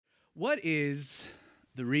What is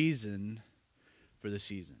the reason for the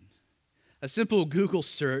season? A simple Google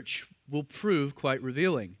search will prove quite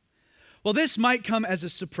revealing. Well, this might come as a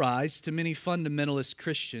surprise to many fundamentalist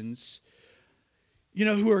Christians,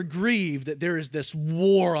 who are grieved that there is this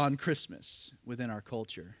war on Christmas within our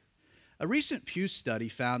culture. A recent Pew study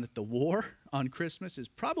found that the war on Christmas is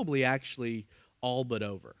probably actually all but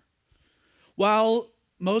over. While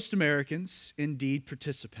most Americans indeed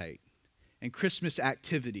participate in Christmas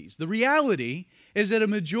activities, the reality is that a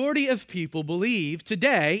majority of people believe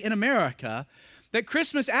today in America that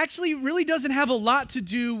Christmas actually really doesn't have a lot to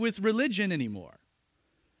do with religion anymore.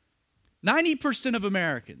 90% of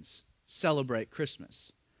Americans celebrate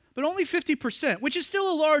Christmas, but only 50%, which is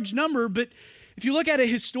still a large number, but if you look at it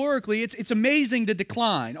historically, it's amazing the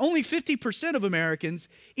decline. Only 50% of Americans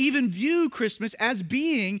even view Christmas as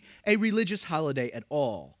being a religious holiday at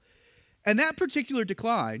all. And that particular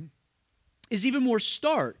decline is even more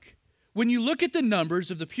stark when you look at the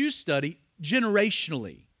numbers of the Pew study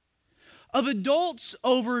generationally. Of adults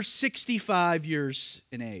over 65 years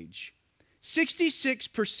in age,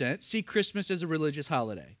 66% see Christmas as a religious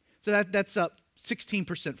holiday. So that's up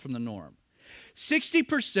 16% from the norm.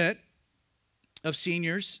 60% of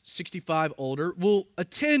seniors, 65 older, will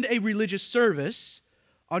attend a religious service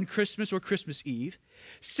on Christmas or Christmas Eve.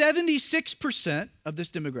 76% of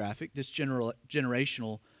this demographic, this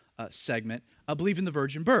generational segment, believe in the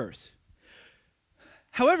virgin birth.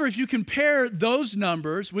 However, if you compare those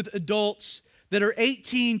numbers with adults that are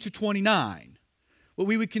 18 to 29, what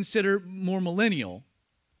we would consider more millennial,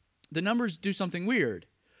 the numbers do something weird.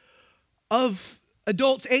 Of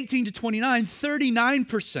adults 18 to 29,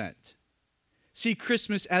 39% see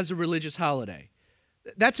Christmas as a religious holiday.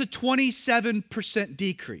 That's a 27%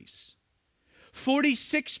 decrease.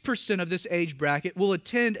 46% of this age bracket will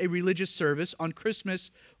attend a religious service on Christmas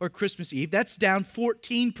or Christmas Eve. That's down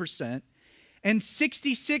 14%. And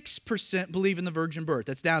 66% believe in the virgin birth.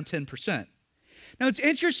 That's down 10%. Now, it's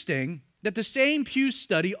interesting that the same Pew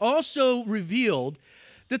study also revealed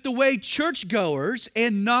that the way churchgoers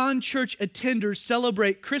and non-church attenders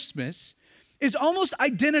celebrate Christmas is almost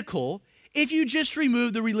identical if you just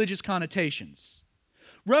remove the religious connotations.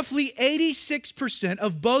 Roughly 86%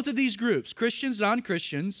 of both of these groups, Christians,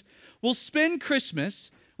 non-Christians, will spend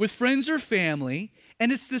Christmas with friends or family,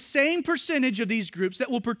 and it's the same percentage of these groups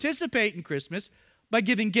that will participate in Christmas by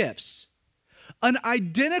giving gifts. An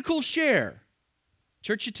identical share,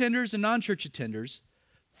 church attenders and non-church attenders,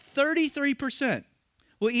 33%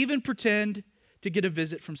 will even pretend to get a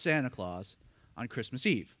visit from Santa Claus on Christmas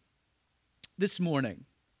Eve. This morning,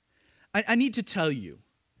 I need to tell you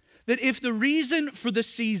that if the reason for the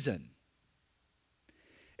season,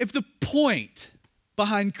 if the point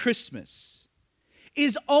behind Christmas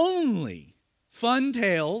is only fun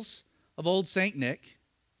tales of old St. Nick,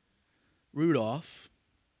 Rudolph,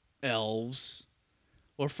 elves,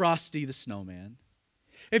 or Frosty the Snowman,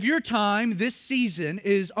 if your time this season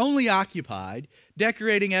is only occupied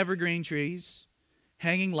decorating evergreen trees,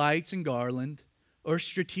 hanging lights and garland, or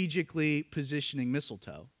strategically positioning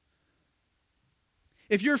mistletoe,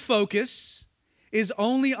 if your focus is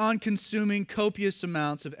only on consuming copious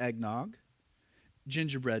amounts of eggnog,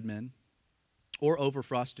 gingerbread men, or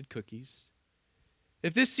overfrosted cookies,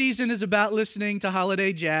 if this season is about listening to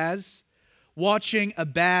holiday jazz, watching a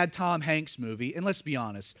bad Tom Hanks movie, and let's be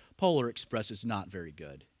honest, Polar Express is not very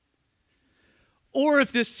good, or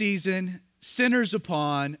if this season centers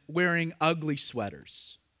upon wearing ugly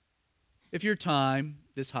sweaters, if your time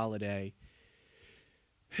this holiday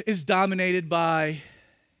is dominated by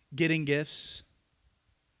getting gifts,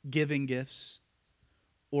 giving gifts,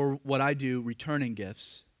 or what I do, returning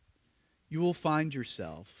gifts, you will find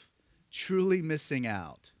yourself truly missing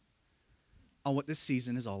out on what this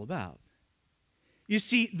season is all about. You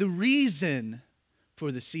see, the reason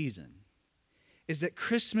for the season is that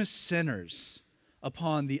Christmas centers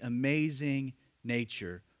upon the amazing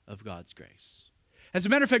nature of God's grace. As a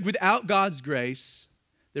matter of fact, without God's grace,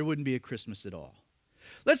 there wouldn't be a Christmas at all.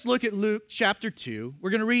 Let's look at Luke chapter 2. We're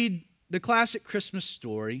going to read the classic Christmas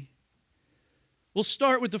story. We'll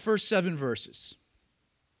start with the first 7 verses.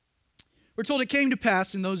 We're told it came to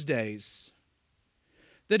pass in those days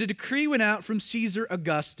that a decree went out from Caesar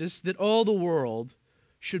Augustus that all the world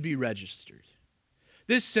should be registered.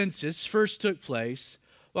 This census first took place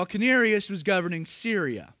while Quirinius was governing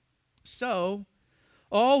Syria. So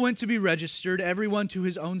all went to be registered, everyone to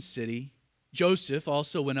his own city. Joseph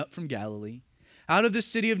also went up from Galilee, out of the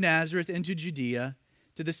city of Nazareth into Judea,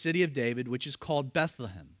 to the city of David, which is called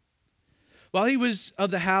Bethlehem, while he was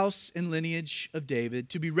of the house and lineage of David,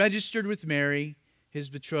 to be registered with Mary, his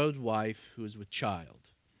betrothed wife, who was with child.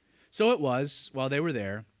 So it was, while they were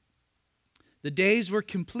there, the days were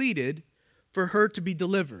completed for her to be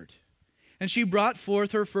delivered. And she brought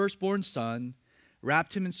forth her firstborn son,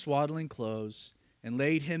 wrapped him in swaddling clothes, and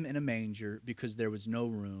laid him in a manger because there was no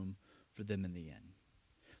room for them in the inn.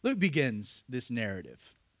 Luke begins this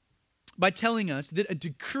narrative by telling us that a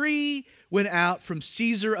decree went out from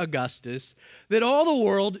Caesar Augustus that all the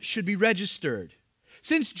world should be registered.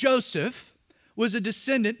 Since Joseph was a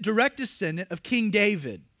direct descendant of King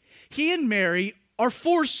David, he and Mary are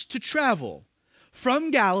forced to travel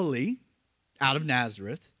from Galilee, out of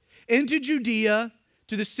Nazareth, into Judea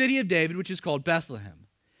to the city of David, which is called Bethlehem.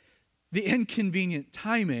 The inconvenient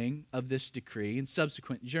timing of this decree and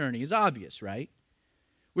subsequent journey is obvious, right?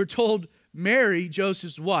 We're told Mary,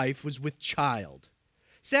 Joseph's wife, was with child.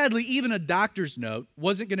 Sadly, even a doctor's note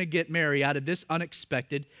wasn't going to get Mary out of this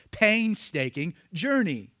unexpected, painstaking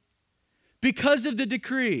journey. Because of the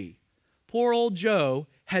decree, poor old Joe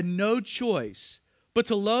had no choice but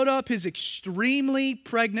to load up his extremely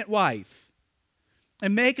pregnant wife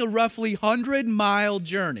and make a roughly 100-mile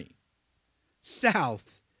journey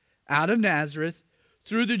south out of Nazareth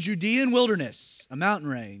through the Judean wilderness, a mountain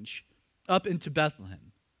range, up into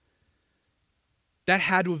Bethlehem. That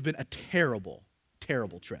had to have been a terrible,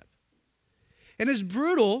 terrible trip. And as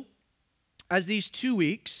brutal as these 2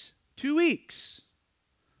 weeks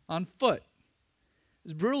on foot,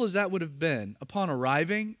 as brutal as that would have been, upon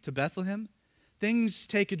arriving to Bethlehem, things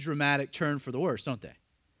take a dramatic turn for the worse, don't they?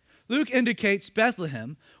 Luke indicates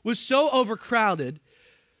Bethlehem was so overcrowded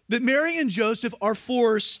that Mary and Joseph are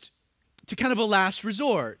forced to kind of a last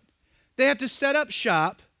resort. They have to set up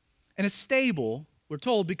shop in a stable, we're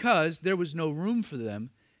told, because there was no room for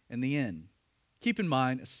them in the inn. Keep in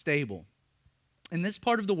mind, a stable in this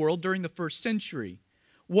part of the world during the first century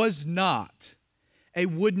was not a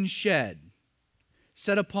wooden shed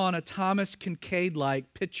set upon a Thomas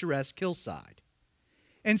Kincaid-like picturesque hillside.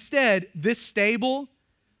 Instead, this stable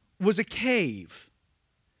was a cave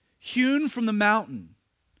hewn from the mountain,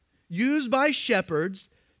 used by shepherds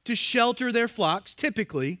to shelter their flocks,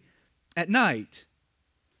 typically at night.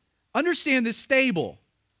 Understand this stable.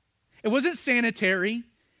 It wasn't sanitary.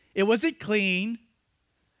 It wasn't clean.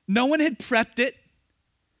 No one had prepped it.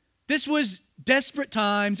 This was desperate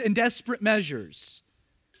times and desperate measures.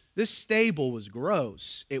 This stable was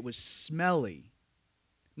gross. It was smelly.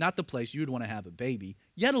 Not the place you'd want to have a baby,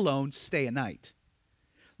 yet alone stay a night.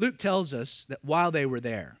 Luke tells us that while they were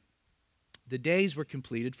there, the days were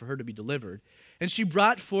completed for her to be delivered, and she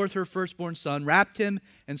brought forth her firstborn son, wrapped him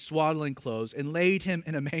in swaddling clothes, and laid him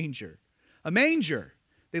in a manger. A manger.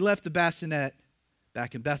 They left the bassinet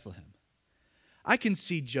back in Bethlehem. I can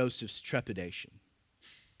see Joseph's trepidation.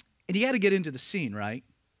 And he had to get into the scene, right?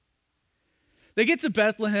 They get to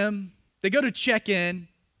Bethlehem. They go to check in.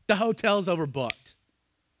 The hotel's overbooked.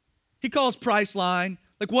 He calls Priceline.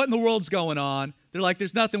 Like, what in the world's going on? They're like,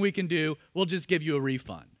 there's nothing we can do. We'll just give you a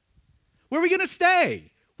refund. Where are we going to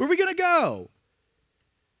stay? Where are we going to go?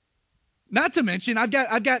 Not to mention, I've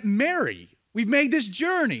got Mary. We've made this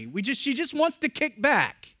journey. She just wants to kick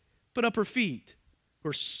back, put up her feet.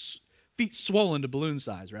 Her feet swollen to balloon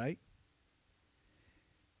size, right?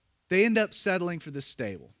 They end up settling for this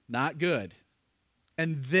stable. Not good.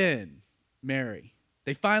 And then Mary,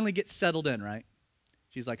 they finally get settled in, right?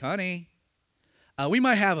 She's like, honey, we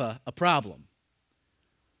might have a problem.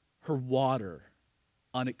 Her water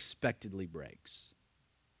unexpectedly breaks.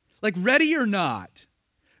 Like, ready or not,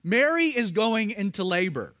 Mary is going into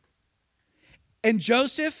labor. And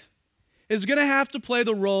Joseph is going to have to play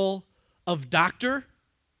the role of doctor,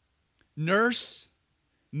 nurse,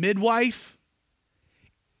 midwife.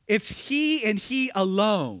 It's he and he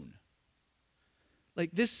alone.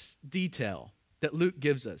 Like this detail that Luke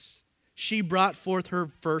gives us. She brought forth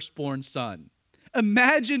her firstborn son.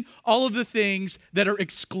 Imagine all of the things that are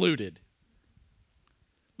excluded.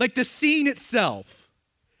 Like the scene itself.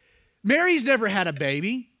 Mary's never had a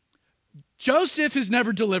baby. Joseph has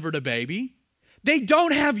never delivered a baby. They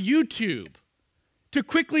don't have YouTube to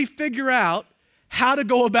quickly figure out how to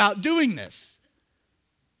go about doing this.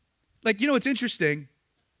 Like, you know what's interesting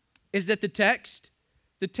is that the text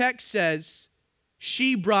says,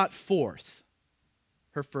 she brought forth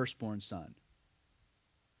her firstborn son.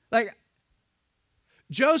 Like,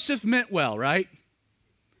 Joseph meant well, right?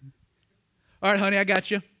 All right, honey, I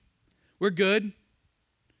got you. We're good.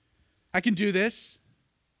 I can do this.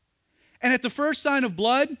 And at the first sign of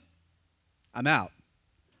blood, I'm out.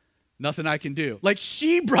 Nothing I can do. Like,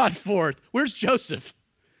 she brought forth. Where's Joseph?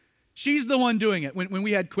 She's the one doing it. When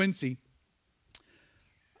we had Quincy,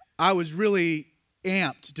 I was really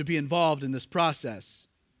amped to be involved in this process.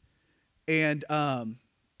 And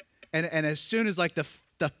as soon as like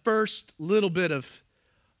the first little bit of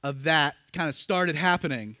of that kind of started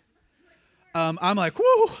happening, I'm like,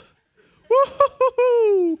 whoo,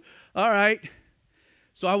 woo, all right.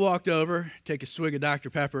 So I walked over, take a swig of Dr.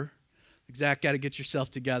 Pepper. Zach, got to get yourself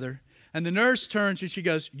together. And the nurse turns and she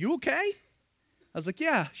goes, you okay? I was like,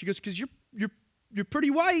 yeah. She goes, because you're pretty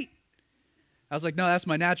white. I was like, no, that's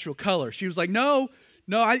my natural color. She was like, no,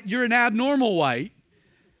 you're an abnormal white.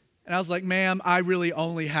 And I was like, ma'am, I really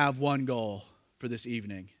only have one goal for this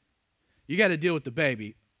evening. You got to deal with the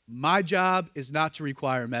baby. My job is not to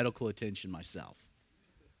require medical attention myself.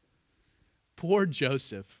 Poor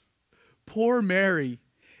Joseph. Poor Mary.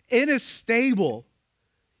 In a stable.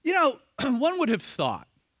 You know, one would have thought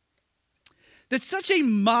that such a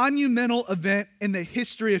monumental event in the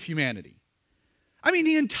history of humanity, I mean,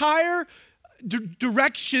 the entire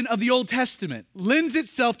direction of the Old Testament lends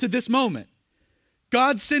itself to this moment.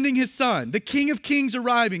 God sending his son, the King of Kings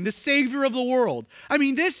arriving, the Savior of the world. I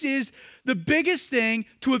mean, this is the biggest thing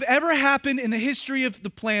to have ever happened in the history of the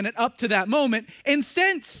planet up to that moment and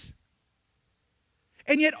since.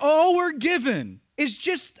 And yet all we're given is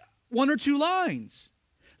just one or two lines.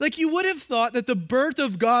 Like, you would have thought that the birth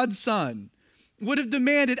of God's son would have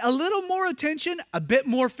demanded a little more attention, a bit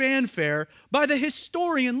more fanfare by the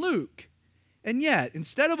historian Luke. And yet,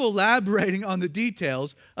 instead of elaborating on the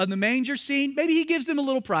details of the manger scene, maybe he gives them a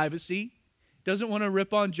little privacy, doesn't want to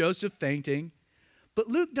rip on Joseph fainting, but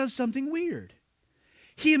Luke does something weird.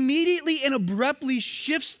 He immediately and abruptly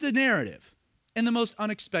shifts the narrative in the most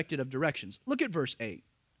unexpected of directions. Look at verse 8.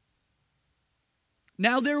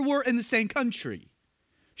 Now there were in the same country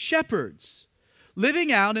shepherds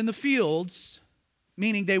living out in the fields,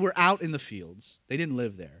 meaning they were out in the fields. They didn't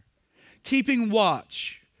live there. Keeping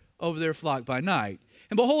watch over their flock by night.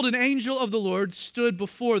 And behold, an angel of the Lord stood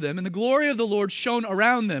before them, and the glory of the Lord shone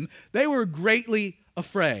around them. They were greatly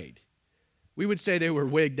afraid. We would say they were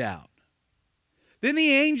wigged out. Then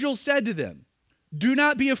the angel said to them, do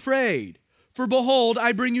not be afraid, for behold,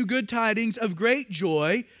 I bring you good tidings of great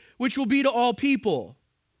joy, which will be to all people.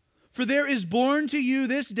 For there is born to you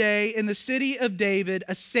this day in the city of David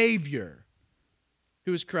a Savior,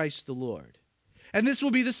 who is Christ the Lord. And this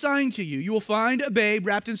will be the sign to you. You will find a babe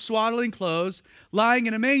wrapped in swaddling clothes, lying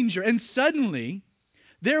in a manger. And suddenly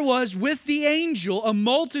there was with the angel a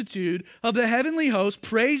multitude of the heavenly host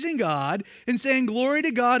praising God and saying, glory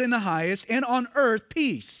to God in the highest, and on earth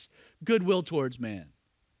peace, goodwill towards man.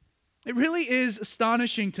 It really is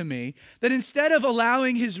astonishing to me that instead of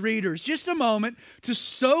allowing his readers just a moment to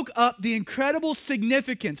soak up the incredible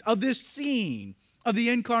significance of this scene of the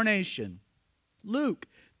incarnation, Luke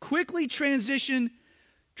quickly transitions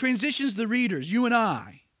the readers, you and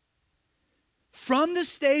I, from the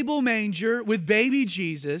stable manger with baby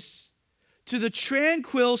Jesus to the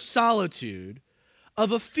tranquil solitude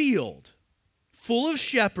of a field full of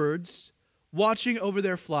shepherds watching over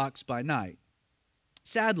their flocks by night.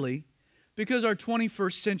 Sadly, because our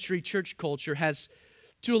 21st century church culture has,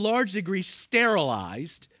 to a large degree,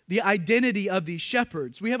 sterilized the identity of these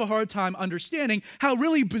shepherds, we have a hard time understanding how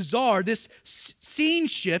really bizarre this scene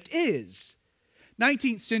shift is.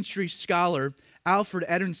 19th century scholar Alfred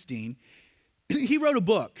Ehrenstein, he wrote a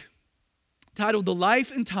book titled The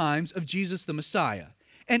Life and Times of Jesus the Messiah.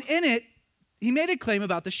 And in it, he made a claim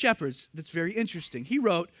about the shepherds that's very interesting. He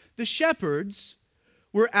wrote, the shepherds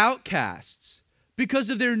were outcasts because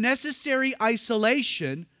of their necessary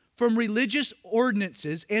isolation from religious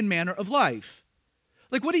ordinances and manner of life.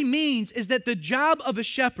 Like, what he means is that the job of a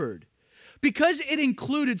shepherd, because it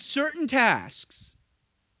included certain tasks,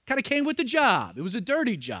 kind of came with the job. It was a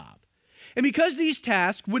dirty job. And because these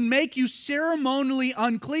tasks would make you ceremonially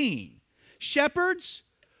unclean, shepherds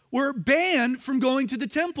were banned from going to the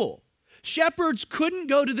temple. Shepherds couldn't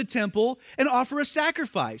go to the temple and offer a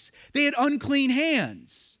sacrifice. They had unclean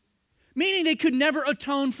hands, meaning they could never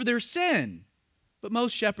atone for their sin. But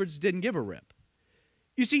most shepherds didn't give a rip.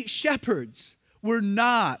 You see, shepherds were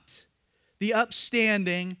not the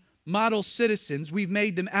upstanding model citizens we've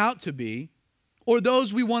made them out to be, or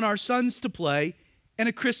those we want our sons to play in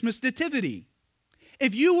a Christmas nativity.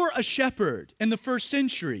 If you were a shepherd in the first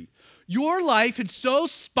century, your life had so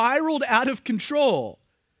spiraled out of control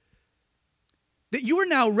that you are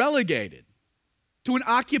now relegated to an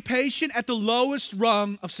occupation at the lowest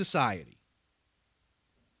rung of society.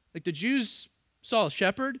 Like the Jews saw a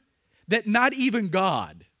shepherd that not even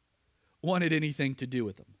God wanted anything to do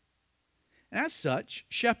with them. And as such,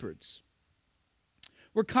 shepherds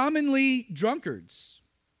were commonly drunkards.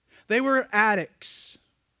 They were addicts,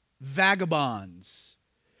 vagabonds.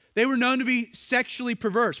 They were known to be sexually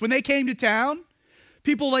perverse. When they came to town,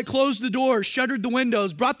 people closed the doors, shuttered the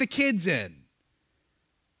windows, brought the kids in.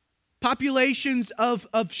 Populations of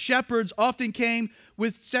shepherds often came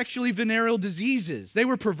with sexually venereal diseases. They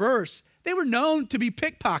were perverse. They were known to be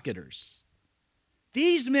pickpocketers.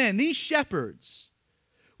 These men, these shepherds,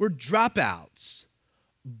 were dropouts,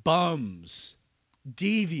 bums,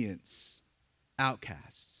 deviants,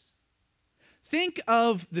 outcasts. Think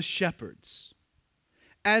of the shepherds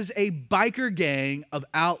as a biker gang of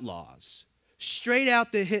outlaws, straight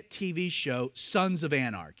out the hit TV show Sons of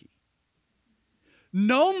Anarchy.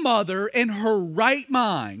 No mother in her right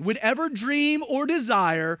mind would ever dream or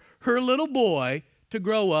desire her little boy to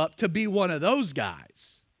grow up to be one of those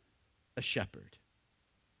guys, a shepherd.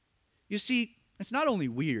 You see, it's not only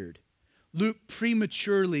weird. Luke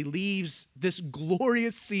prematurely leaves this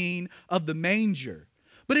glorious scene of the manger.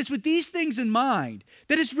 But it's with these things in mind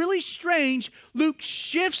that it's really strange. Luke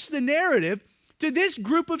shifts the narrative to this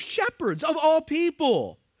group of shepherds of all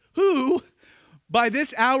people who, by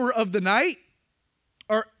this hour of the night,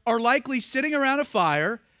 are likely sitting around a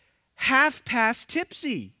fire, half past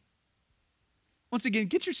tipsy. Once again,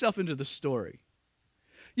 get yourself into the story.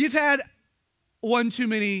 You've had one too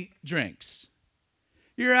many drinks.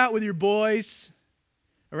 You're out with your boys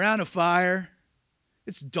around a fire.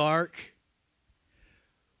 It's dark.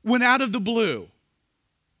 When out of the blue,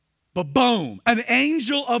 ba-boom, an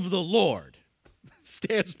angel of the Lord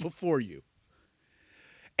stands before you.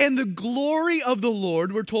 And the glory of the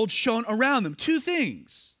Lord, we're told, shone around them. Two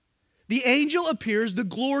things. The angel appears, the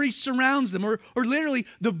glory surrounds them, or literally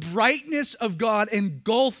the brightness of God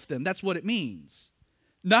engulfed them. That's what it means.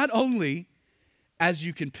 Not only, as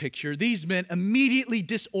you can picture, these men immediately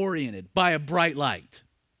disoriented by a bright light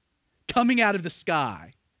coming out of the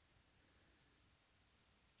sky.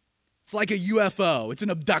 It's like a UFO. It's an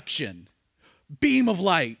abduction. Beam of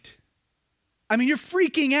light. I mean, you're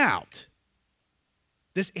freaking out.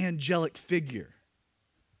 This angelic figure.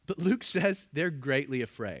 But Luke says they're greatly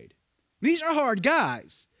afraid. These are hard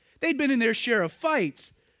guys. They'd been in their share of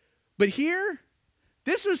fights. But here,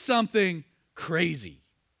 this was something crazy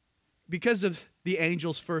because of the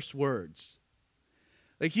angel's first words.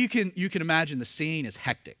 Like you can imagine the scene is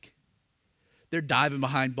hectic. They're diving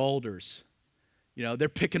behind boulders. You know, they're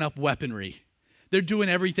picking up weaponry. They're doing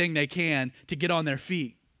everything they can to get on their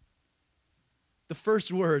feet. The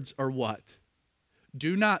first words are what?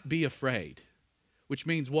 Do not be afraid, which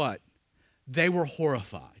means what? They were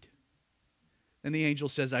horrified. And the angel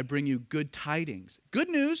says, I bring you good tidings. Good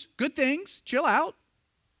news, good things, chill out.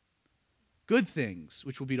 Good things,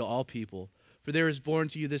 which will be to all people. For there is born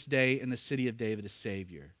to you this day in the city of David a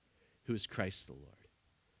Savior, who is Christ the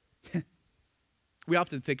Lord. We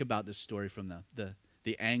often think about this story from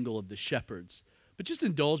the angle of the shepherds. But just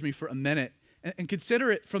indulge me for a minute and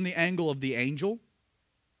consider it from the angle of the angel.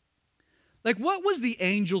 Like, what was the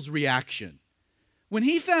angel's reaction when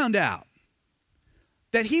he found out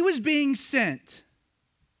that he was being sent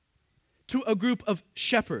to a group of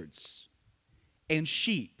shepherds and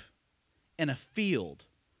sheep in a field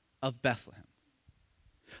of Bethlehem?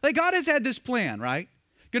 Like, God has had this plan, right?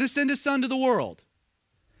 Going to send his son to the world.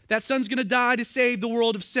 That son's going to die to save the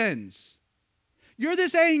world of sins. You're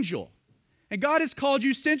this angel, and God has called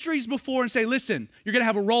you centuries before and say, listen, you're going to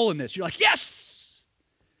have a role in this. You're like, yes!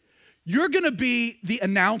 You're going to be the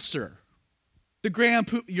announcer, the grand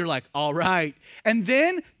poop. You're like, all right. And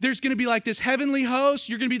then there's going to be like this heavenly host.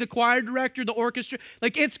 You're going to be the choir director, the orchestra.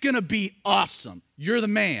 Like, it's going to be awesome. You're the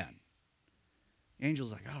man. The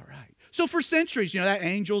angel's like, all right. So for centuries, that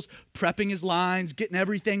angel's prepping his lines, getting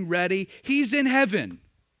everything ready. He's in heaven,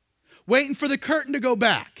 waiting for the curtain to go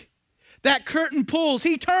back. That curtain pulls,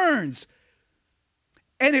 he turns.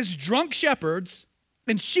 And it's drunk shepherds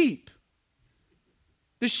and sheep.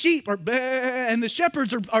 The sheep are, and the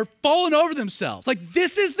shepherds are falling over themselves. Like,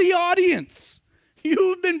 this is the audience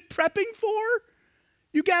you've been prepping for?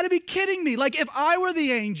 You got to be kidding me. Like, if I were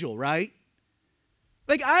the angel, right?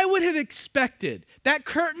 Like, I would have expected that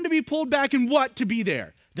curtain to be pulled back and what to be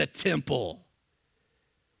there? The temple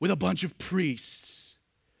with a bunch of priests.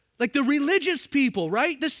 Like the religious people,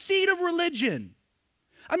 right? The seat of religion.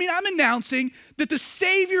 I mean, I'm announcing that the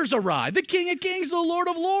Savior's arrived, the King of Kings, the Lord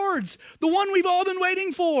of Lords, the one we've all been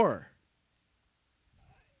waiting for.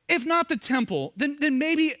 If not the temple, then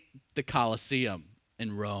maybe the Colosseum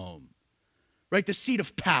in Rome, right? The seat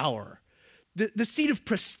of power, the seat of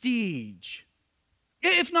prestige.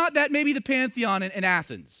 If not that, maybe the Pantheon in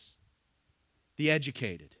Athens, the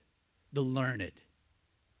educated, the learned,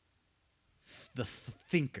 the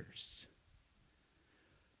thinkers.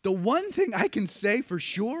 The one thing I can say for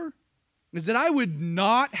sure is that I would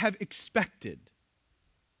not have expected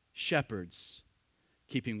shepherds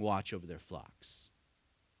keeping watch over their flocks.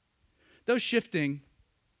 Though shifting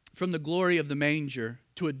from the glory of the manger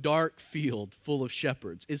to a dark field full of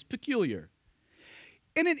shepherds is peculiar,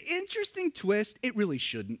 In an interesting twist, it really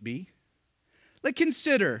shouldn't be. Like,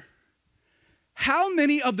 consider how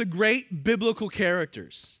many of the great biblical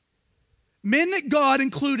characters, men that God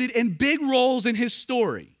included in big roles in his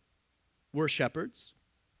story, were shepherds.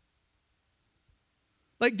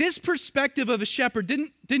 Like, this perspective of a shepherd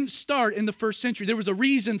didn't start in the first century. There was a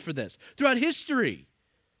reason for this. Throughout history,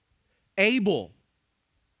 Abel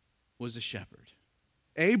was a shepherd.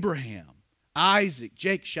 Abraham, Isaac,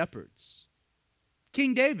 Jake, shepherds.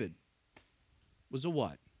 King David was a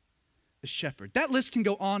what? A shepherd. That list can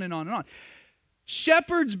go on and on and on.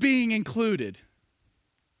 Shepherds being included.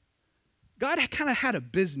 God kind of had a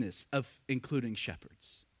business of including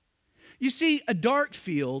shepherds. You see, a dark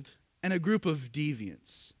field and a group of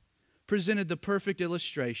deviants presented the perfect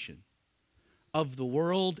illustration of the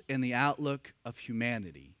world and the outlook of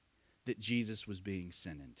humanity that Jesus was being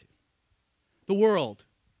sent into. The world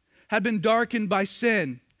had been darkened by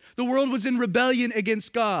sin. The world was in rebellion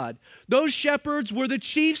against God. Those shepherds were the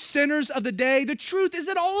chief sinners of the day. The truth is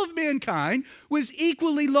that all of mankind was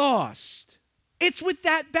equally lost. It's with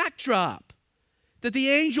that backdrop that the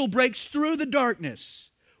angel breaks through the darkness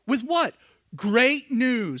with what? Great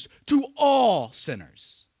news to all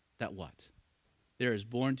sinners. That what? There is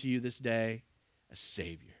born to you this day a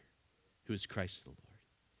Savior who is Christ the Lord.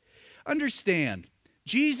 Understand,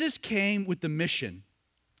 Jesus came with the mission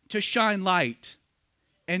to shine light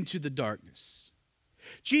into the darkness.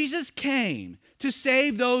 Jesus came to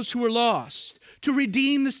save those who were lost, to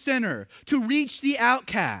redeem the sinner, to reach the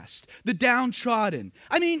outcast, the downtrodden.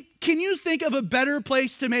 I mean, can you think of a better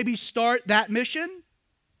place to maybe start that mission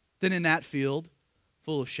than in that field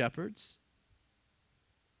full of shepherds?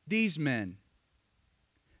 These men,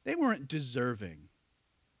 they weren't deserving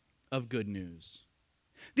of good news.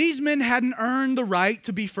 These men hadn't earned the right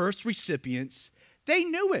to be first recipients. They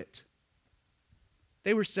knew it.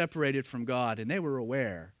 They were separated from God, and they were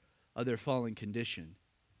aware of their fallen condition.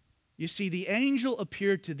 You see, the angel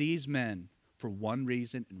appeared to these men for one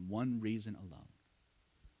reason and one reason alone: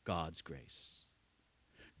 God's grace.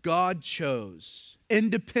 God chose,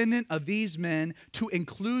 independent of these men, to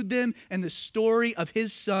include them in the story of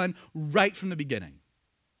his Son right from the beginning.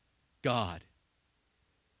 God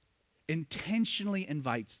intentionally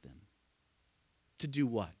invites them to do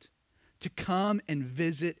what? To come and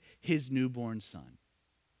visit his newborn son.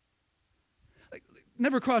 Like,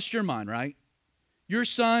 never crossed your mind, right? Your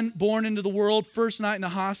son born into the world, first night in the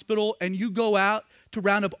hospital, and you go out to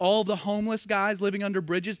round up all the homeless guys living under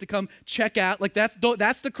bridges to come check out. Like,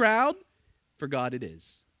 that's the crowd? For God it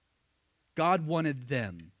is. God wanted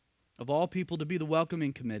them, of all people, to be the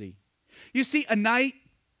welcoming committee. You see, a night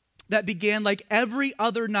that began like every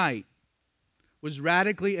other night was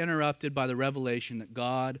radically interrupted by the revelation that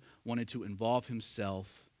God wanted to involve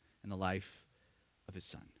himself in the life of his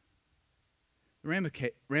son.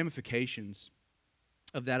 The ramifications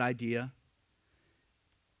of that idea,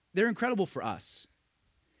 they're incredible for us.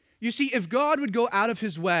 You see, if God would go out of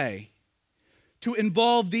his way to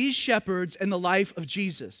involve these shepherds in the life of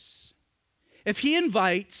Jesus, if he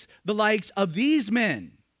invites the likes of these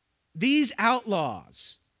men, these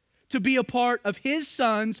outlaws, to be a part of his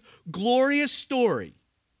son's glorious story,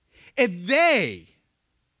 if they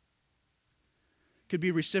could be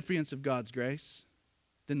recipients of God's grace,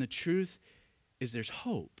 then the truth is there's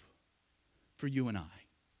hope for you and I.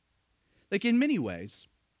 Like, in many ways,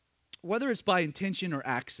 whether it's by intention or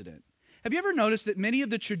accident, have you ever noticed that many of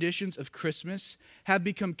the traditions of Christmas have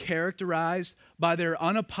become characterized by their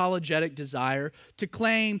unapologetic desire to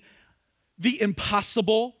claim the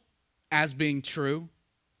impossible as being true?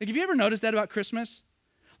 Like, have you ever noticed that about Christmas?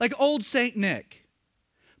 Like old Saint Nick,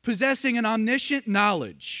 possessing an omniscient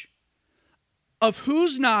knowledge of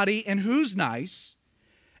who's naughty and who's nice,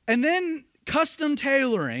 and then custom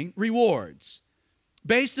tailoring rewards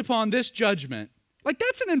based upon this judgment. Like,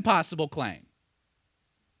 that's an impossible claim.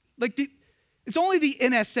 Like, it's only the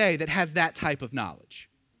NSA that has that type of knowledge.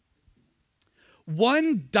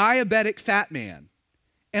 One diabetic fat man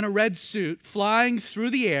in a red suit flying through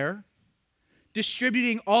the air,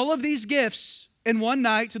 distributing all of these gifts in one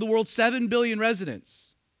night to the world's 7 billion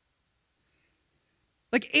residents.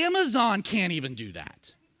 Like, Amazon can't even do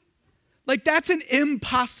that. Like, that's an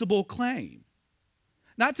impossible claim.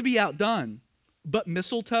 Not to be outdone, but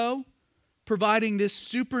mistletoe providing this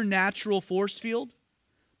supernatural force field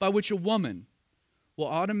by which a woman will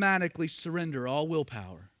automatically surrender all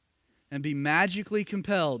willpower and be magically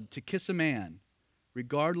compelled to kiss a man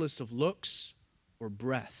regardless of looks or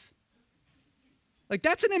breath. Like,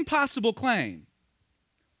 that's an impossible claim.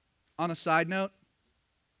 On a side note,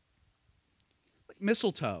 like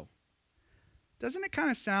mistletoe, doesn't it kind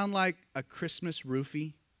of sound like a Christmas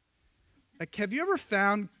roofie? Like, have you ever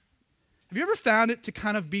found it to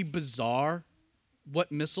kind of be bizarre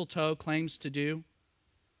what mistletoe claims to do?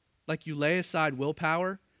 Like, you lay aside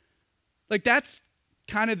willpower. Like, that's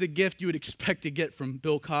kind of the gift you would expect to get from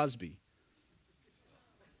Bill Cosby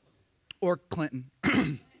or Clinton.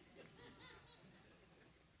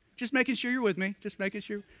 Just making sure you're with me. Just making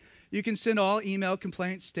sure. You can send all email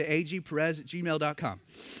complaints to agperez@gmail.com.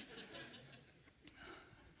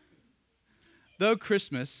 Though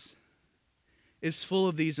Christmas is full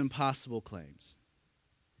of these impossible claims,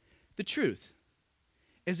 the truth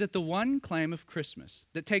is that the one claim of Christmas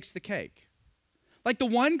that takes the cake, like the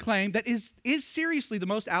one claim that is seriously the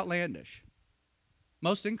most outlandish,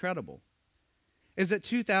 most incredible, is that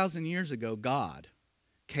 2,000 years ago, God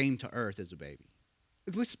came to earth as a baby.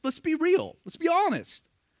 Let's be real. Let's be honest.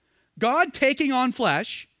 God taking on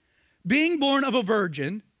flesh, being born of a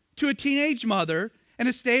virgin to a teenage mother in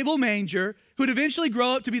a stable manger who would eventually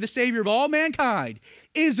grow up to be the Savior of all mankind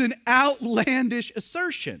is an outlandish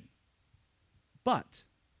assertion. But,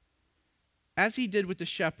 as he did with the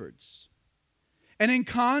shepherds, and in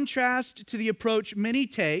contrast to the approach many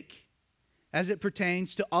take as it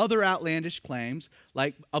pertains to other outlandish claims,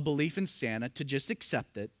 like a belief in Santa, to just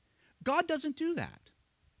accept it, God doesn't do that.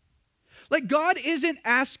 Like, God isn't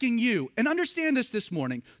asking you, and understand this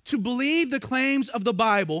morning, to believe the claims of the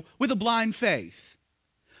Bible with a blind faith.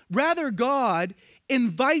 Rather, God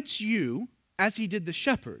invites you, as he did the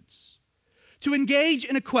shepherds, to engage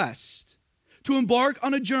in a quest, to embark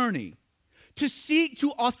on a journey, to seek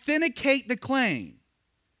to authenticate the claim.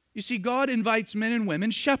 You see, God invites men and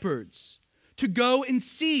women, shepherds, to go and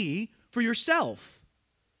see for yourself.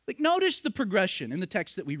 Like, notice the progression in the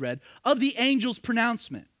text that we read of the angel's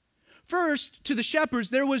pronouncement. First, to the shepherds,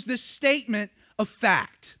 there was this statement of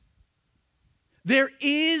fact. There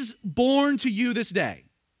is born to you this day.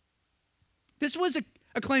 This was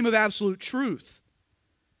a claim of absolute truth.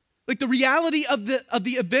 Like, the reality of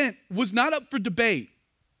the event was not up for debate.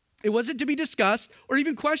 It wasn't to be discussed or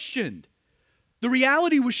even questioned. The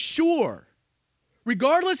reality was sure.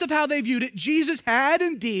 Regardless of how they viewed it, Jesus had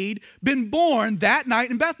indeed been born that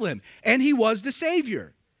night in Bethlehem, and he was the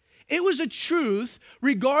Savior. It was a truth,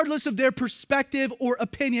 regardless of their perspective or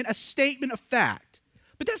opinion, a statement of fact.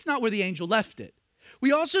 But that's not where the angel left it.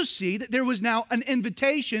 We also see that there was now an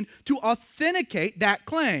invitation to authenticate that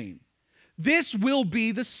claim. This will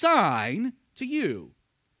be the sign to you.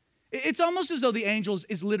 It's almost as though the angel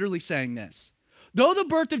is literally saying this. Though the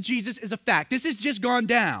birth of Jesus is a fact, this has just gone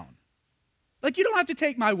down. Like, you don't have to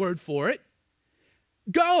take my word for it.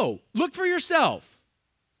 Go, look for yourself.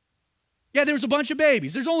 Yeah, there's a bunch of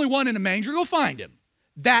babies. There's only one in a manger. Go find him.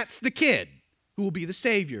 That's the kid who will be the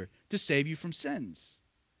Savior to save you from sins.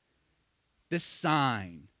 This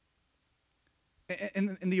sign.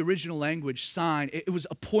 In the original language, sign, it was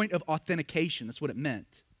a point of authentication. That's what it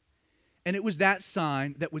meant. And it was that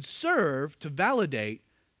sign that would serve to validate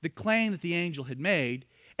the claim that the angel had made,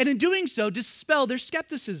 and in doing so, dispel their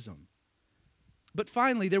skepticism. But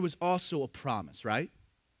finally, there was also a promise, right?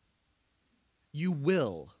 You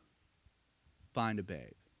will find a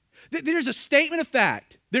babe. There's a statement of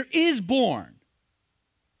fact. There is born.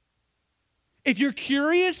 If you're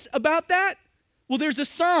curious about that, well, there's a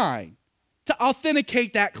sign to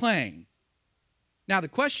authenticate that claim. Now, the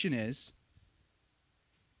question is,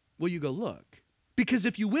 will you go look? Because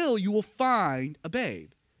if you will find a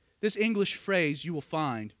babe. This English phrase, you will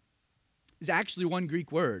find, is actually one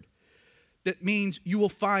Greek word that means you will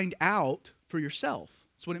find out for yourself.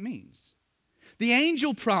 That's what it means. The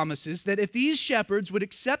angel promises that if these shepherds would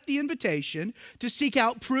accept the invitation to seek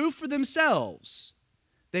out proof for themselves,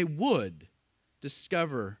 they would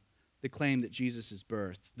discover the claim that Jesus'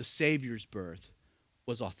 birth, the Savior's birth,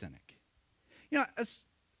 was authentic. You know, that's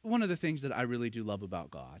one of the things that I really do love about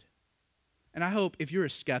God. And I hope if you're a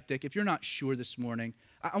skeptic, if you're not sure this morning,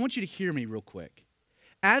 I want you to hear me real quick.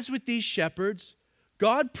 As with these shepherds,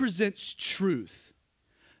 God presents truth,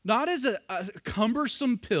 not as a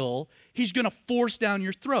cumbersome pill he's going to force down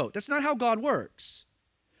your throat. That's not how God works.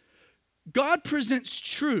 God presents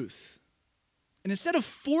truth, and instead of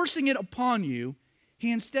forcing it upon you,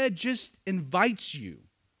 he instead just invites you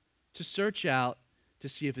to search out to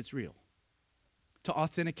see if it's real, to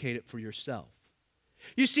authenticate it for yourself.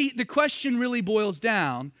 You see, the question really boils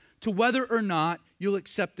down to whether or not you'll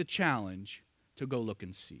accept the challenge to go look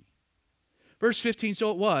and see. Verse 15, so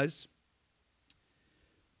it was,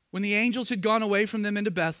 when the angels had gone away from them into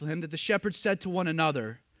Bethlehem, that the shepherds said to one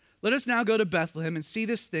another, let us now go to Bethlehem and see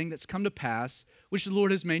this thing that's come to pass, which the Lord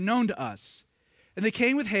has made known to us. And they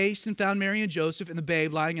came with haste and found Mary and Joseph and the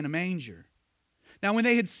babe lying in a manger. Now when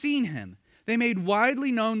they had seen him, they made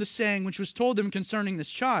widely known the saying which was told them concerning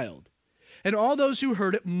this child. And all those who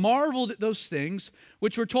heard it marveled at those things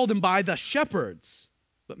which were told them by the shepherds.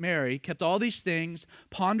 But Mary kept all these things,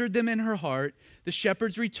 pondered them in her heart. The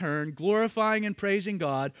shepherds returned, glorifying and praising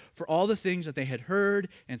God for all the things that they had heard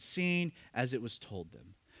and seen as it was told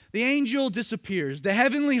them. The angel disappears. The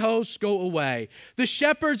heavenly hosts go away. The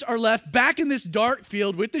shepherds are left back in this dark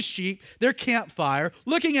field with the sheep, their campfire,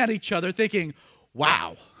 looking at each other thinking,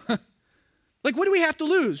 wow, like what do we have to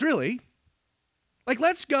lose, really? Like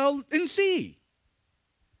let's go and see.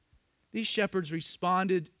 These shepherds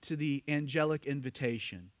responded to the angelic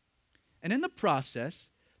invitation. And in the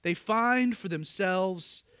process, they find for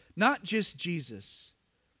themselves not just Jesus,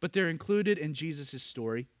 but they're included in Jesus'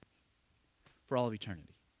 story for all of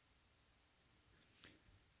eternity.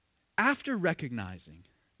 After recognizing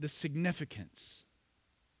the significance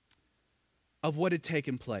of what had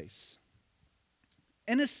taken place,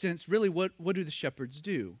 in a sense, really, what do the shepherds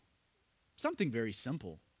do? Something very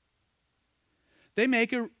simple. They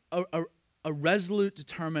make a resolute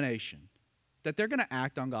determination that they're going to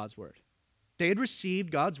act on God's word. They had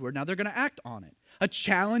received God's word, now they're going to act on it. A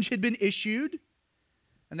challenge had been issued,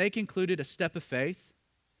 and they concluded a step of faith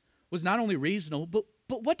was not only reasonable,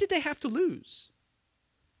 but what did they have to lose?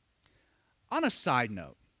 On a side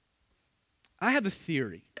note, I have a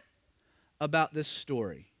theory about this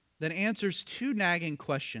story that answers two nagging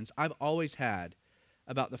questions I've always had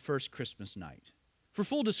about the first Christmas night. For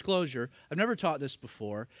full disclosure, I've never taught this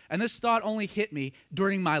before, and this thought only hit me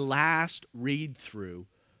during my last read-through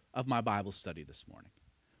of my Bible study this morning,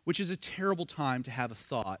 which is a terrible time to have a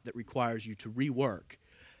thought that requires you to rework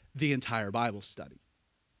the entire Bible study.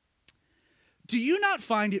 Do you not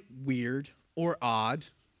find it weird or odd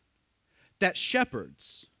that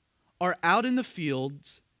shepherds are out in the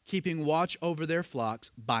fields keeping watch over their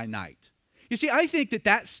flocks by night? You see, I think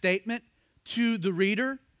that statement to the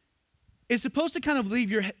reader is supposed to kind of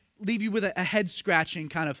leave you with a head-scratching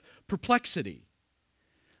kind of perplexity.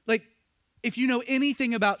 Like, if you know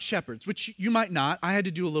anything about shepherds, which you might not, I had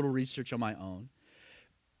to do a little research on my own,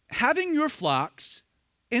 having your flocks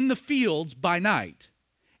in the fields by night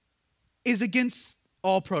is against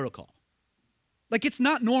all protocol. Like, it's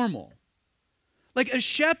not normal. Like, a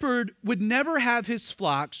shepherd would never have his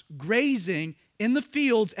flocks grazing in the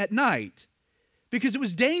fields at night because it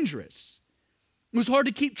was dangerous. It was hard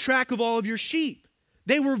to keep track of all of your sheep.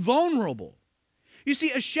 They were vulnerable. You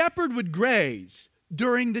see, a shepherd would graze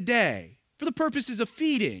during the day for the purposes of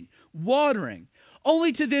feeding, watering,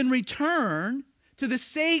 only to then return to the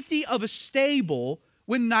safety of a stable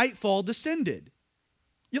when nightfall descended.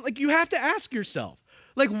 You have to ask yourself,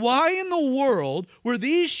 why in the world were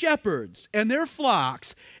these shepherds and their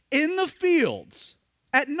flocks in the fields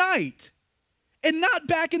at night and not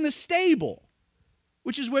back in the stable,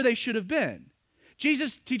 which is where they should have been?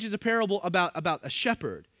 Jesus teaches a parable about a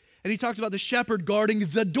shepherd, and he talks about the shepherd guarding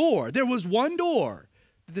the door. There was one door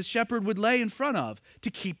that the shepherd would lay in front of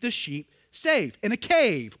to keep the sheep safe. In a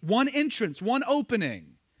cave, one entrance, one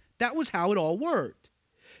opening. That was how it all worked.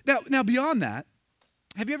 Now beyond that,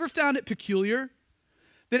 have you ever found it peculiar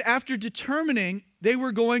that after determining they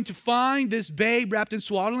were going to find this babe wrapped in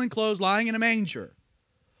swaddling clothes lying in a manger,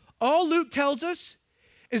 all Luke tells us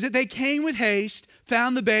is that they came with haste,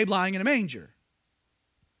 found the babe lying in a manger?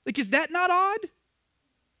 Is that not odd?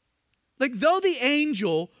 Though the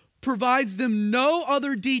angel provides them no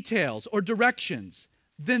other details or directions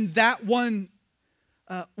than that one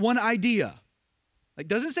idea.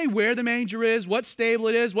 Doesn't say where the manger is, what stable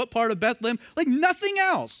it is, what part of Bethlehem, nothing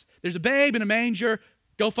else. There's a babe in a manger,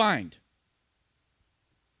 go find.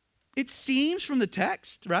 It seems from the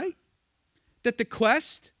text, right, that the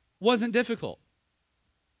quest wasn't difficult.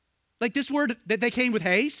 This word that they came with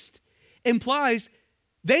haste implies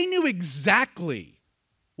they knew exactly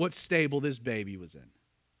what stable this baby was in.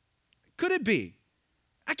 Could it be?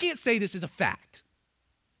 I can't say this is a fact.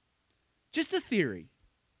 Just a theory,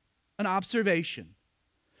 an observation.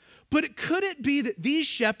 But could it be that these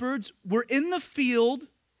shepherds were in the field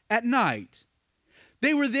at night?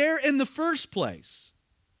 They were there in the first place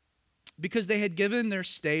because they had given their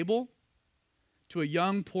stable to a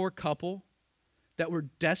young, poor couple that were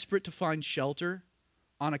desperate to find shelter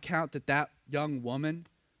on account that young woman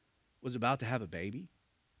was about to have a baby?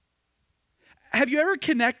 Have you ever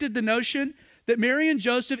connected the notion that Mary and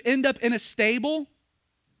Joseph end up in a stable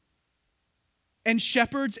and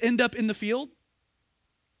shepherds end up in the field?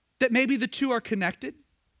 That maybe the two are connected?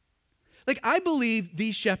 I believe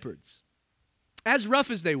these shepherds, as rough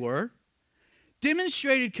as they were,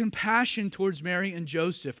 demonstrated compassion towards Mary and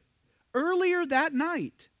Joseph earlier that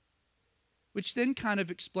night, which then kind of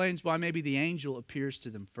explains why maybe the angel appears to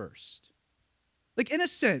them first. In a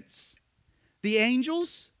sense, the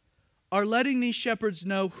angels are letting these shepherds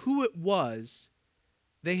know who it was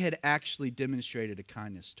they had actually demonstrated a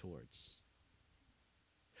kindness towards.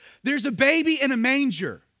 There's a baby in a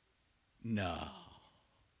manger. No.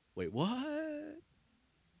 Wait, what?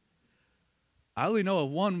 I only know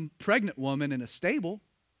of one pregnant woman in a stable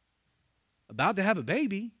about to have a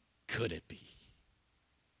baby. Could it be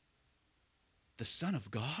the Son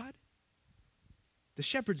of God? The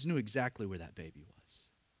shepherds knew exactly where that baby was.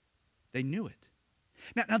 They knew it.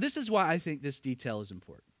 Now this is why I think this detail is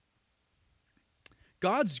important.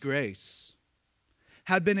 God's grace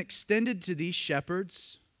had been extended to these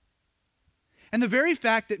shepherds, and the very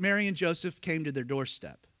fact that Mary and Joseph came to their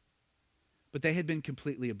doorstep, but they had been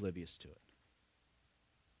completely oblivious to it.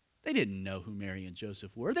 They didn't know who Mary and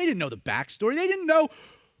Joseph were. They didn't know the backstory. They didn't know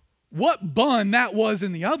what bun that was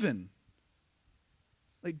in the oven.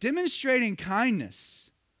 Like, demonstrating kindness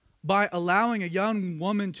by allowing a young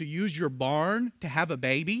woman to use your barn to have a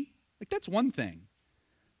baby, like, that's one thing.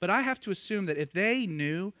 But I have to assume that if they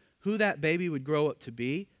knew who that baby would grow up to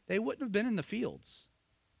be, they wouldn't have been in the fields.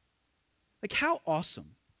 Like, how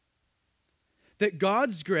awesome that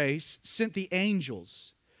God's grace sent the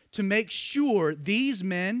angels to make sure these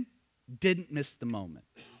men didn't miss the moment.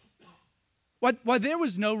 Why there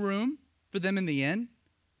was no room for them in the inn,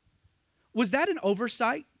 was that an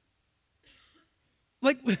oversight?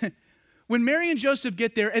 Like, when Mary and Joseph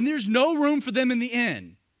get there and there's no room for them in the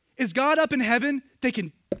inn, is God up in heaven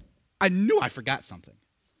thinking, I knew I forgot something.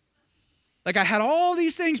 Like, I had all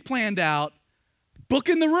these things planned out,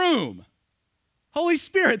 booking the room. Holy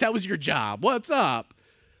Spirit, that was your job. What's up?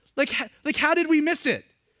 Like, how did we miss it?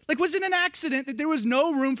 Like, was it an accident that there was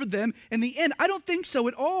no room for them in the inn? I don't think so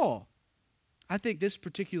at all. I think this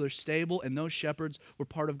particular stable and those shepherds were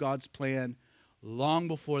part of God's plan long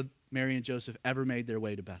before Mary and Joseph ever made their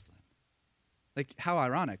way to Bethlehem. Like, how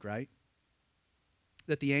ironic, right?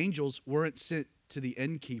 That the angels weren't sent to the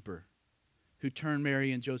innkeeper who turned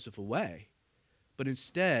Mary and Joseph away, but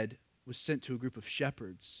instead was sent to a group of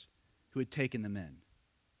shepherds who had taken them in.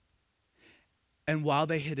 And while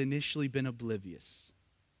they had initially been oblivious,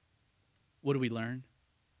 what do we learn?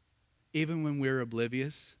 Even when we're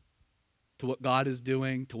oblivious to what God is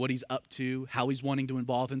doing, to what he's up to, how he's wanting to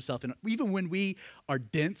involve himself in, even when we are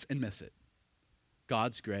dense and miss it,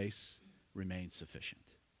 God's grace remains sufficient.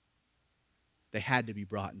 They had to be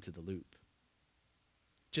brought into the loop.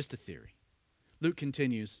 Just a theory. Luke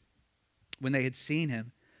continues, when they had seen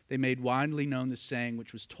him, they made widely known the saying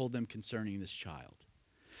which was told them concerning this child.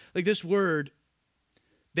 Like, this word,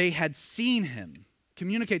 they had seen him,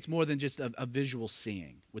 communicates more than just a visual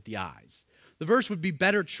seeing with the eyes. The verse would be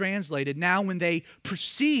better translated now when they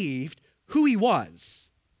perceived who he was.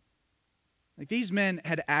 Like, these men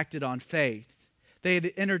had acted on faith. They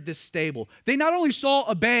had entered this stable. They not only saw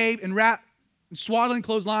a babe in swaddling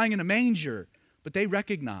clothes lying in a manger, but they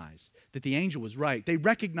recognized that the angel was right. They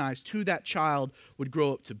recognized who that child would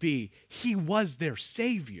grow up to be. He was their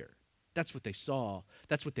Savior. That's what they saw.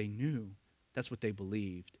 That's what they knew. That's what they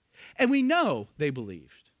believed. And we know they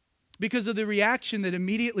believed because of the reaction that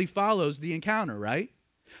immediately follows the encounter, right?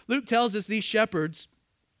 Luke tells us these shepherds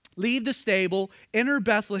leave the stable, enter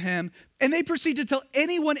Bethlehem, and they proceed to tell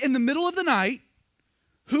anyone in the middle of the night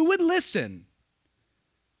who would listen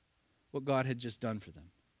what God had just done for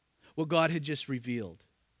them, what God had just revealed.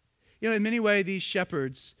 You know, in many ways, these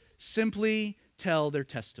shepherds simply tell their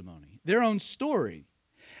testimony, their own story.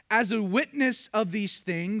 As a witness of these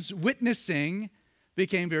things, witnessing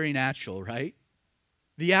became very natural, right?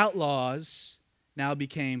 The outlaws now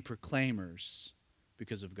became proclaimers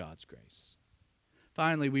because of God's grace.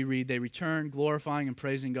 Finally, we read, they returned, glorifying and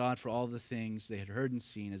praising God for all the things they had heard and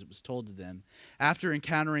seen as it was told to them. After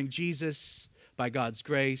encountering Jesus by God's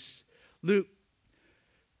grace, Luke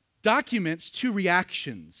documents two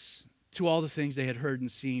reactions to all the things they had heard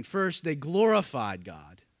and seen. First, they glorified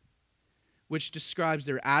God, which describes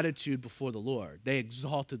their attitude before the Lord. They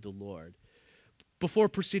exalted the Lord before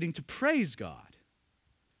proceeding to praise God,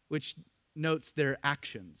 which notes their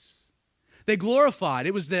actions. They glorified.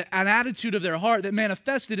 It was an attitude of their heart that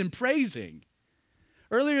manifested in praising.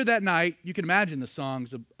 Earlier that night, you can imagine the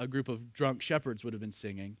songs a group of drunk shepherds would have been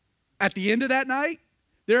singing. At the end of that night,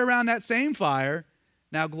 they're around that same fire,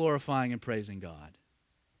 now glorifying and praising God.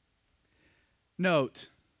 Note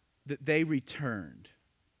that they returned.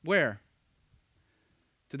 Where?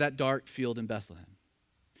 To that dark field in Bethlehem.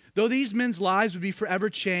 Though these men's lives would be forever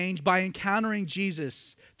changed by encountering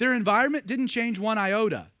Jesus, their environment didn't change one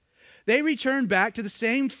iota. They returned back to the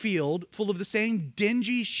same field full of the same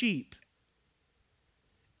dingy sheep.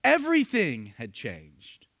 Everything had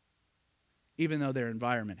changed, even though their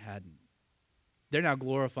environment hadn't. They're now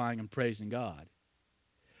glorifying and praising God.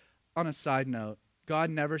 on a side note, God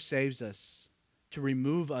never saves us to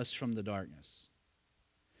remove us from the darkness.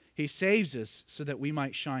 He saves us so that we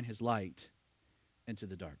might shine his light into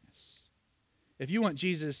the darkness. If you want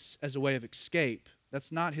Jesus as a way of escape,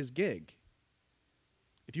 that's not his gig.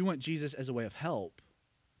 If you want Jesus as a way of help,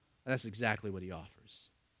 that's exactly what he offers.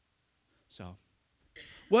 So,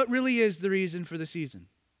 what really is the reason for the season?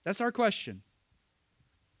 That's our question.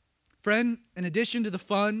 Friend, in addition to the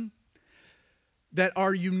fun that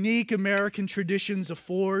our unique American traditions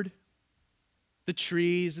afford, the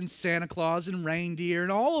trees and Santa Claus and reindeer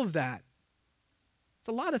and all of that, it's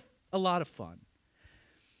a lot of fun.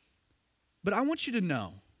 But I want you to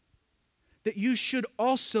know that you should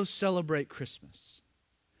also celebrate Christmas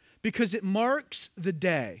because it marks the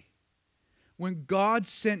day when God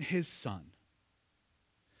sent his Son,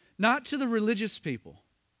 not to the religious people,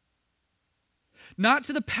 not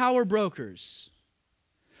to the power brokers,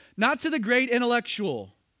 not to the great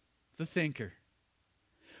intellectual, the thinker.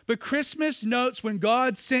 But Christmas notes when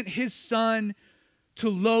God sent his Son to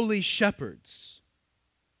lowly shepherds,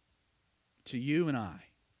 to you and I.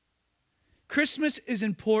 Christmas is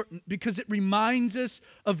important because it reminds us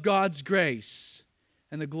of God's grace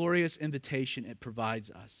and the glorious invitation it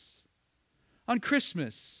provides us. On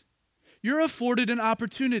Christmas, you're afforded an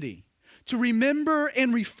opportunity to remember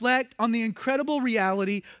and reflect on the incredible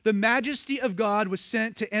reality the majesty of God was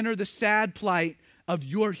sent to enter the sad plight of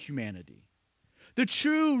your humanity. The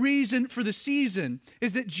true reason for the season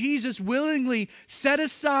is that Jesus willingly set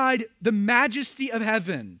aside the majesty of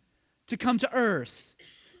heaven to come to earth,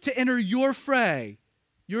 to enter your fray,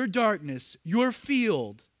 your darkness, your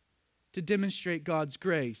field, to demonstrate God's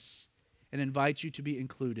grace and invite you to be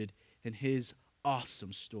included in his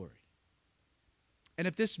awesome story. And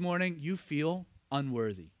if this morning you feel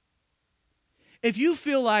unworthy, if you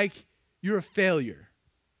feel like you're a failure,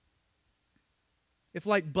 if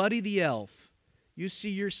like Buddy the Elf, you see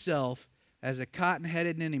yourself as a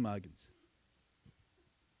cotton-headed ninny-muggins,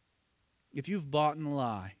 if you've bought in the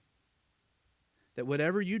lie that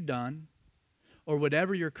whatever you've done or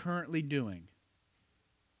whatever you're currently doing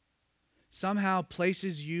somehow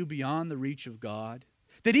places you beyond the reach of God,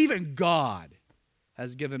 that even God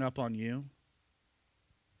has given up on you,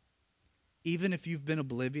 even if you've been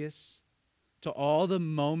oblivious to all the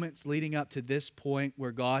moments leading up to this point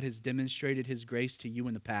where God has demonstrated his grace to you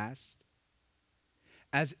in the past,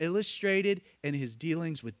 as illustrated in his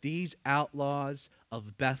dealings with these outlaws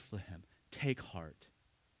of Bethlehem, take heart.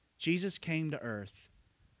 Jesus came to earth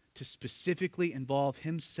to specifically involve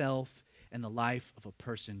himself in the life of a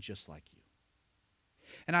person just like you.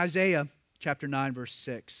 In Isaiah chapter 9, verse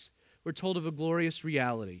 6, we're told of a glorious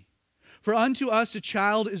reality. For unto us a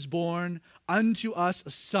child is born, unto us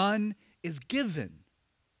a son is given.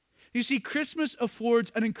 You see, Christmas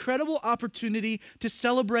affords an incredible opportunity to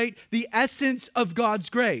celebrate the essence of God's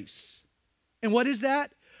grace. And what is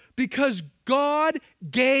that? Because God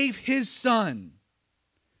gave his Son.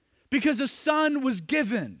 Because a Son was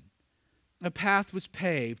given, a path was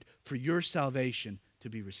paved for your salvation to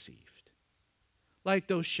be received. Like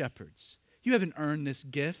those shepherds, you haven't earned this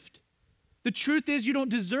gift. The truth is you don't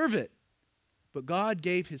deserve it, but God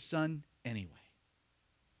gave his Son anyway.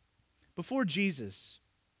 Before Jesus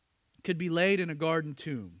could be laid in a garden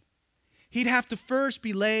tomb, he'd have to first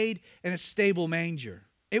be laid in a stable manger.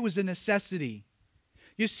 It was a necessity.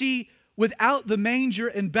 You see, without the manger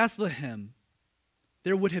in Bethlehem,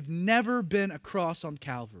 there would have never been a cross on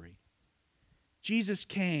Calvary. Jesus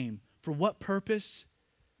came for what purpose?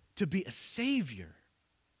 To be a Savior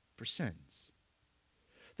for sins.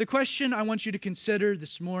 The question I want you to consider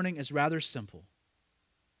this morning is rather simple.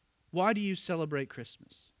 Why do you celebrate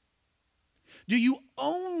Christmas? Do you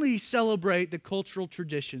only celebrate the cultural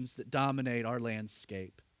traditions that dominate our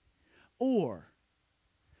landscape? Or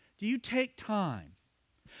do you take time,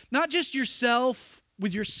 not just yourself,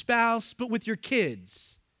 with your spouse, but with your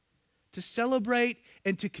kids, to celebrate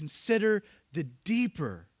and to consider the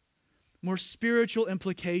deeper, more spiritual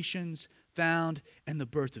implications found in the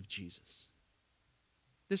birth of Jesus?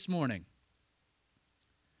 This morning,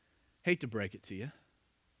 hate to break it to you,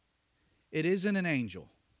 it isn't an angel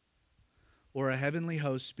or a heavenly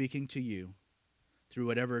host speaking to you through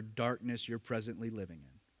whatever darkness you're presently living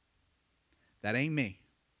in. That ain't me.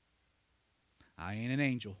 I ain't an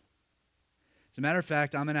angel. As a matter of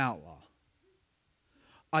fact, I'm an outlaw.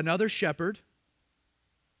 Another shepherd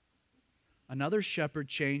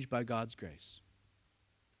changed by God's grace.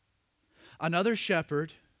 Another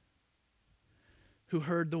shepherd who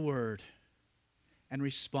heard the word and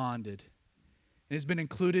responded and has been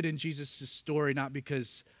included in Jesus' story not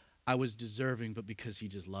because I was deserving, but because he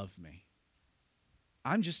just loved me.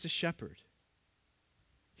 I'm just a shepherd.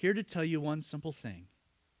 here to tell you one simple thing.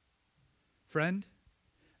 Friend,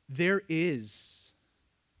 there is,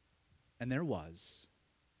 and there was,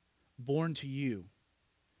 born to you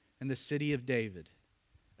in the city of David,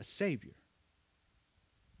 a Savior,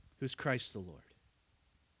 who's Christ the Lord.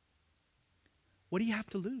 What do you have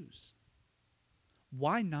to lose?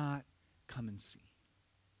 Why not come and see?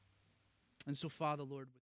 And so, Father, Lord,